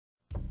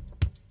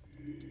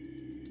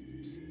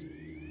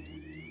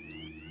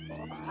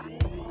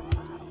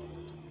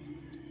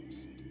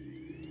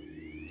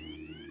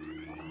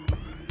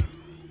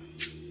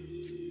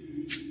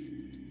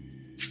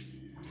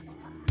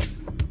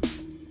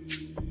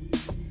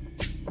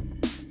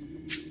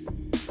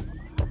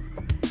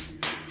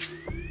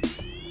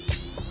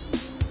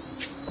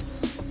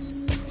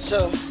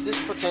So, this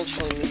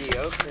potentially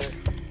mediocre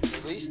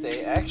release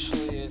date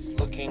actually is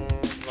looking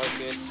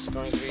like it's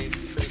going to be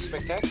pretty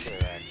spectacular,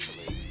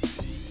 actually.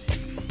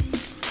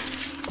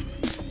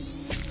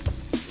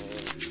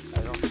 And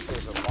I don't think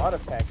there's a lot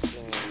of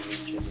packaging in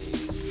each of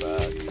these,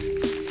 but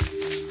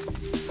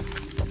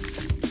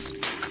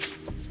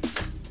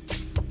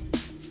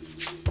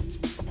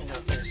you know,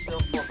 there's still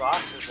 4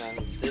 boxes, and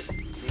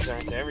these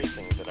aren't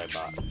everything that I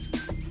bought.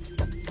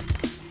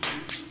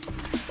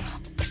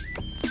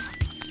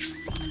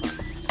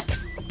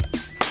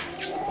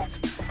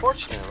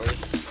 Fortunately,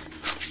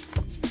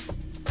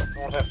 I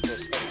won't have to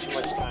spend too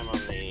much time on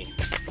the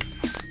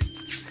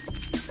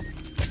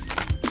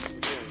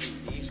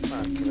DVDs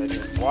front because I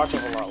didn't watch a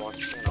whole lot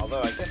watching it.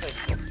 Although I guess I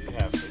do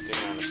have a good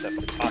amount of stuff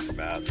to talk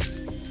about.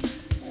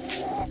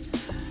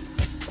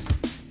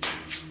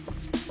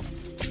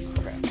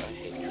 Crap, I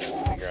hate trying to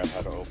figure out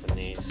how to open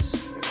these.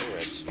 There's a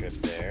red strip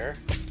there.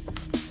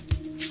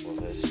 Will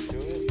this do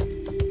it?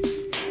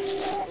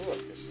 Oh,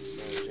 look, this is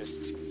just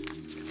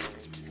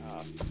coming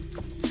up.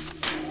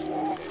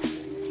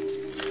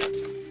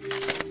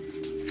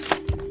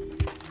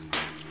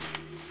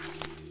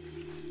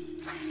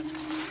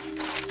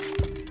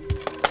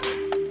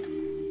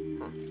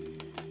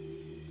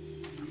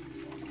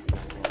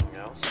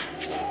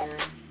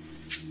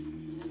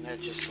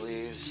 Just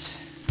leaves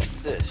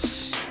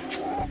this.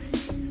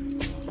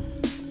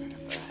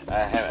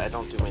 I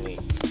don't do many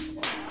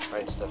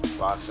right stuff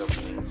box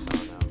openings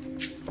on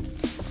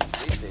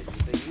these days.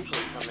 They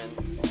usually come in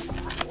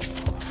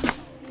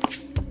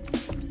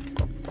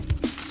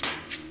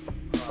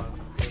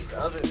days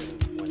other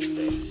than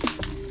Wednesdays,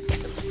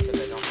 simply because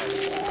I don't have any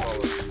control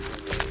of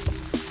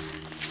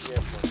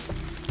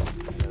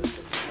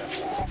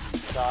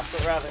stock,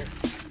 but rather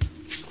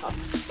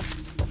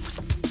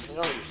they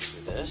don't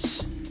usually do this.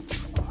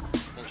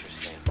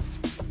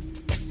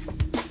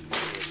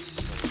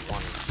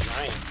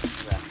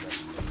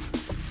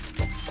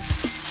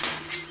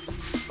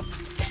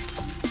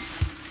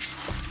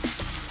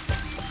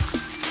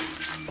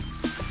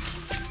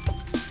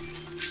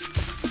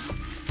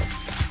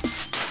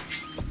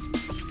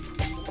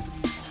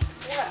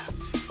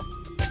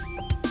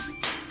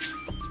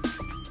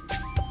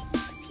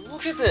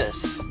 Look at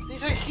this.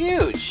 These are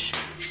huge.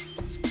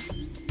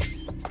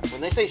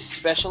 When they say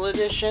special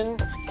edition,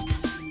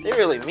 they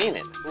really mean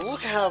it.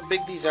 Look how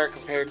big these are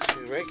compared to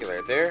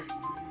regular. They're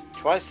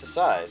twice the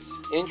size.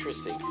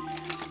 Interesting.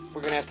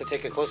 We're going to have to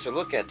take a closer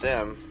look at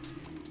them.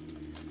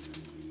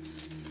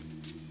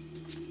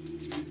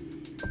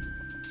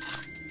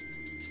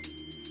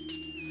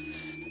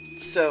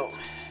 So,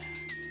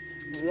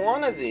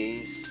 one of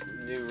these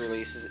new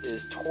releases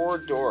is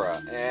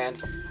Toradora,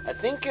 and I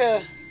think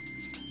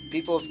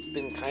people have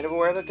been kind of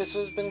aware that this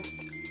has been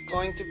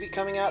going to be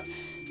coming out.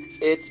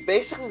 It's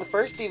basically the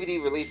first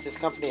DVD release this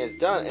company has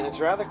done, and it's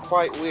rather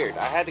quite weird.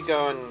 I had to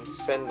go and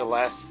spend the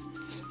last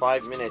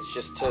 5 minutes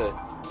just to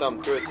thumb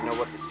through it to know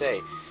what to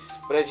say.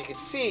 But as you can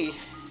see,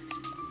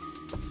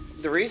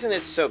 the reason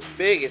it's so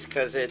big is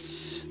because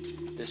it's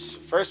this.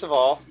 First of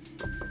all,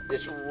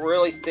 this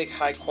really thick,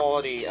 high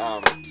quality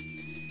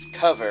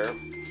cover,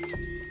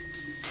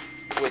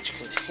 which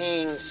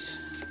contains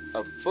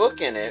a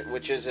book in it,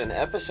 which is an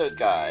episode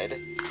guide,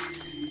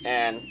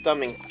 and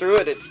thumbing through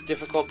it, it's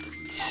difficult to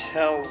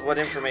tell what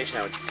information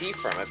I would see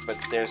from it, but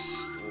there's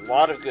a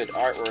lot of good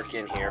artwork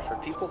in here for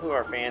people who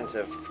are fans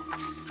of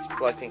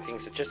collecting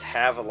things that just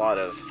have a lot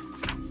of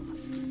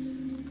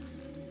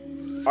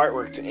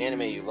artwork to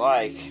anime you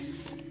like.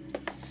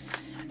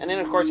 And then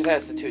of course it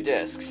has the 2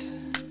 discs.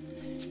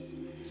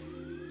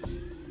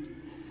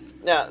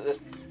 Now, the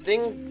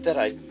thing that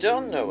I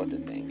don't know what to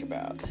think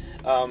about,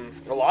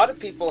 a lot of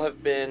people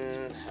have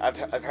been,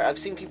 I've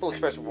seen people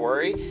express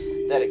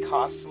worry that it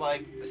costs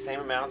like the same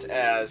amount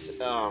as,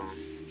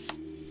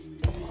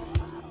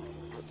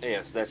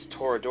 yes, that's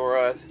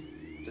Toradora,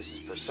 this is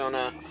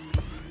Persona.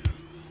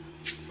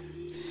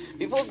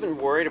 People have been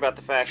worried about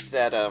the fact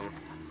that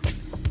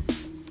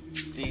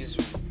these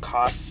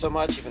cost so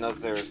much, even though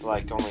there's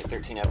like only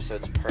 13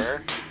 episodes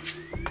per,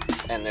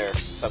 and they're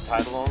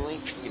subtitle only.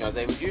 You know,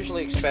 they would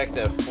usually expect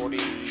a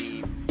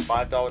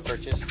 $45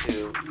 purchase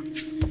to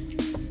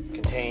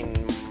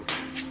contain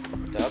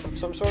dub of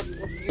some sort,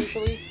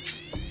 usually.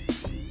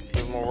 A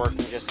little more work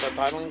than just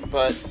subtitling,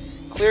 but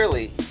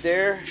clearly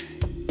they're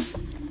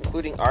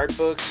including art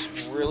books,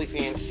 really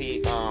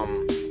fancy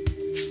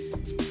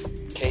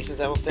cases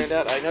that will stand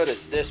out. I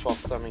noticed this while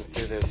thumbing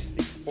through these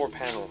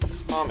 4-panel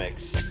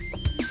comics,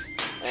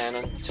 and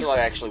until I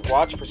actually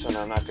watch Persona,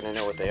 I'm not going to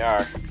know what they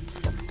are.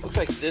 Looks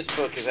like this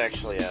book is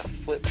actually a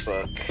flip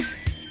book,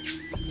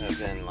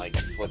 as in like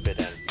flip it,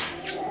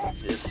 and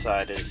this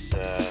side is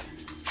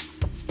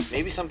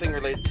Maybe something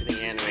related to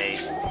the anime,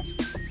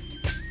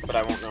 but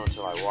I won't know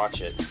until I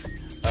watch it.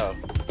 Oh,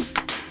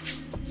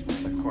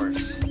 and of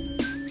course,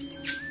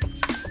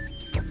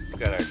 we've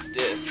got our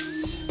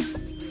discs.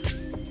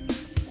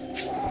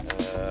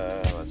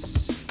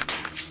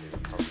 Let's do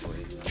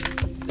probably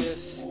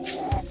this.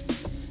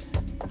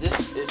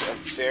 This is a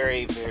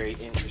very, very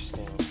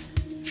interesting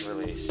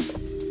release.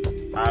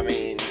 I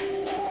mean,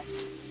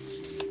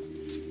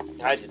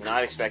 I did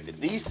not expect it.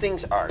 These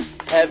things are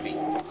heavy,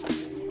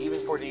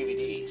 even for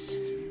DVDs.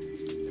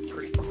 They're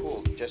pretty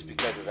cool just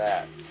because of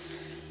that.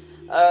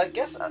 I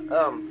guess,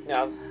 now,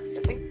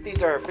 I think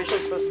these are officially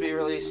supposed to be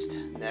released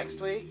next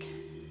week.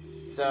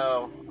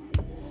 So,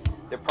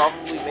 they're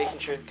probably making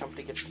sure the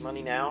company gets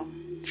money now,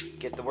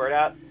 get the word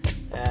out.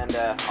 And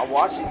I'll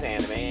watch these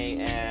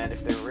anime, and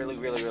if they're really,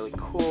 really, really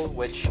cool,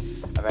 which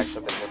I've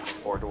actually been looking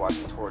forward to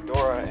watching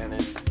Toradora, and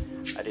then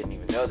I didn't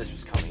even know this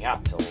was coming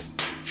out till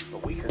a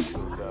week or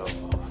two ago.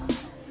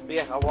 But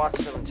yeah, I'll watch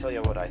them and tell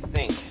you what I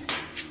think.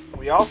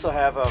 We also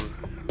have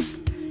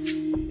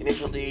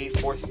Initial D,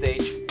 4th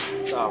Stage,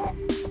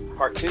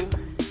 Part 2,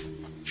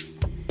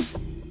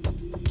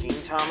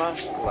 Gintama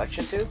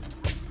Collection 2.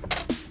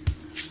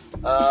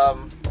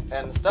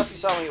 And the stuff you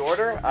saw me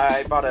order,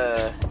 I bought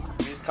a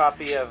used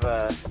copy of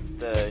the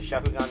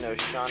Shakugan no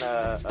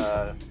Shana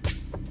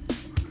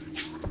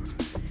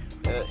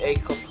A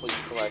Complete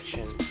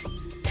Collection.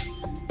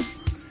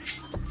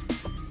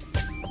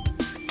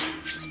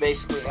 This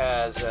basically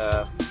has,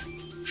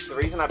 the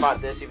reason I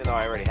bought this, even though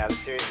I already have the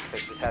series, is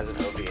because this has an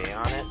OVA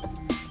on it,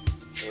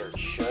 or it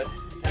should.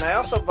 And I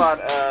also bought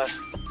an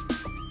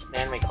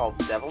anime called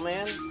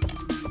Devilman.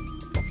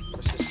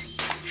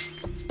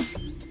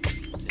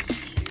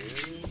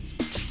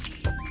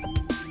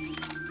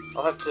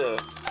 I'll have to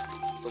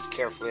look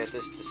carefully at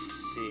this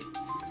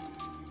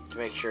to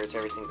make sure it's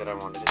everything that I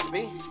wanted it to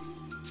be.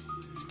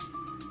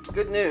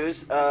 Good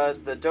news,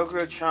 the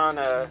Dokuro-chan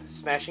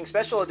Smashing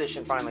Special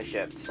Edition finally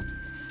shipped.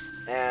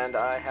 And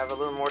I have a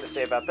little more to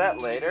say about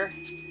that later.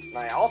 And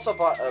I also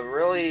bought a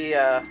really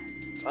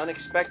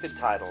unexpected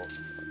title.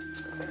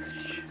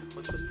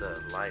 What's with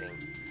the lighting?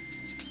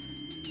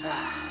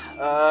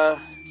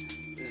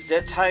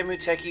 Zettai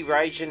Muteki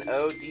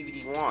Raijin-oh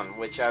DVD-1,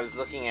 which I was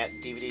looking at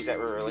DVDs that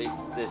were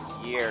released this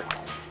year.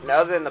 And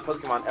other than the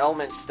Pokemon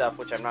Element stuff,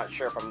 which I'm not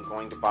sure if I'm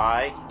going to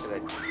buy, because I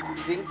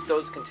think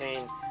those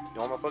contain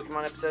normal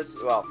Pokemon episodes.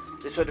 Well,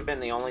 this would have been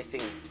the only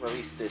thing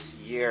released this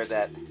year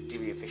that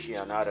DVD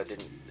aficionado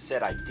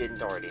said I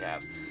didn't already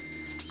have.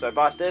 So I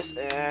bought this,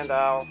 and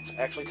I'll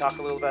actually talk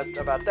a little bit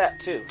about that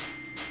too.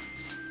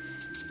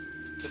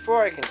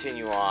 Before I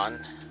continue on,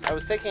 I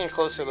was taking a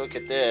closer look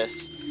at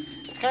this.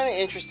 It's kind of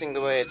interesting the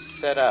way it's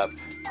set up.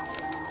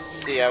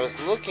 See, I was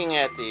looking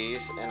at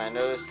these, and I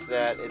noticed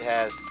that it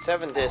has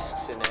 7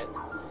 discs in it,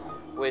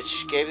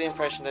 which gave the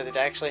impression that it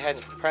actually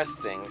hadn't compressed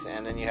things,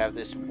 and then you have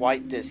this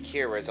white disc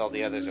here, whereas all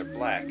the others are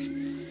black.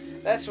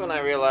 That's when I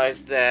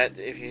realized that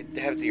if you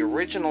have the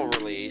original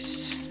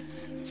release,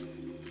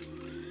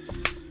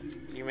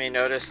 you may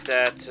notice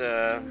that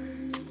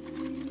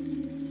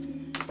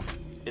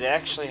it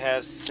actually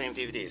has the same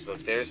DVDs. Look,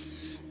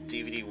 there's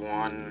DVD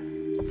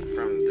 1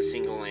 from the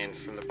single and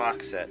from the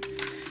box set.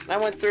 And I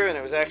went through, and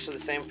it was actually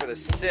the same for the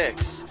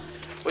 6,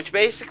 which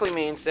basically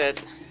means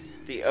that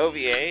the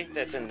OVA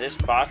that's in this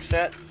box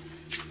set,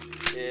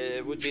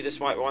 it would be this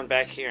white one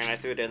back here, and I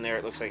threw it in there.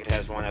 It looks like it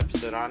has 1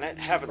 episode on it.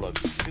 Haven't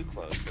looked too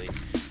closely.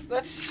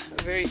 That's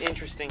a very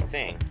interesting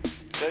thing.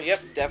 So,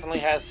 yep, definitely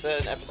has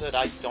an episode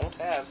I don't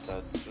have,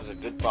 so this was a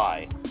good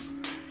buy.